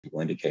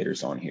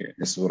indicators on here.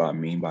 This is what I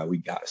mean by we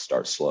got to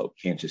start slow.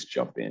 Can't just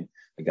jump in.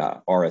 I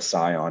got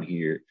RSI on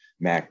here,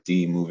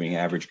 MACD, moving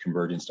average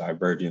convergence,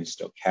 divergence,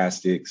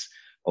 stochastics.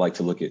 I like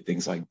to look at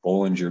things like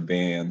Bollinger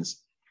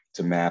Bands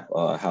to map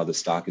how the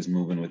stock is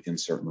moving within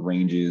certain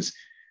ranges,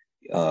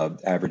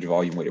 average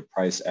volume weighted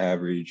price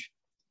average,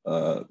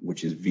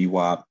 which is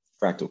VWAP,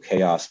 fractal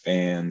chaos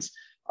bands.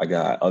 I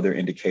got other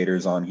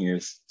indicators on here,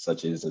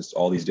 such as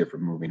all these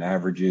different moving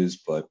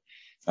averages, but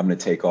I'm going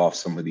to take off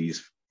some of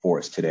these for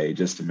us today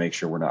just to make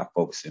sure we're not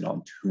focusing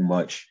on too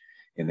much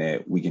and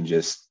that we can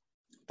just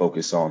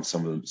focus on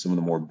some of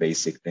the more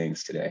basic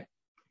things today.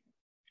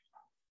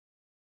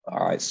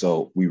 All right,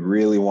 so we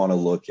really want to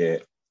look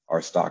at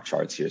our stock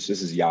charts here. So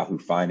this is Yahoo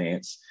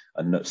Finance,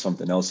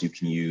 something else you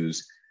can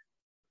use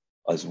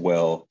as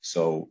well.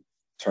 So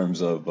in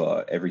terms of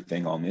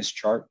everything on this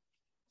chart,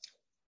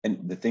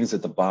 and the things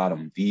at the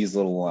bottom, these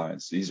little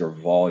lines, these are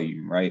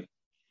volume, right?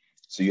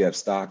 So you have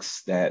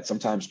stocks that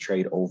sometimes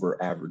trade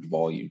over average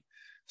volume.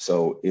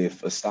 So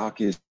if a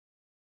stock is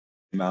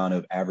amount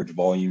of average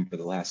volume for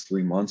the last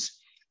 3 months,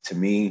 to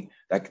me,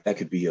 that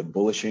could be a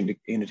bullish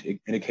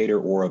indicator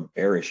or a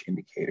bearish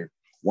indicator.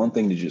 One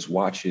thing to just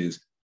watch is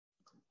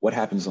what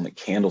happens on the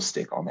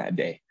candlestick on that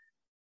day.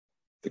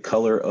 The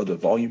color of the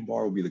volume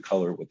bar will be the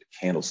color of what the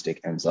candlestick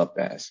ends up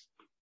as.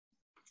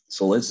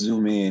 So let's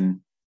zoom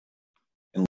in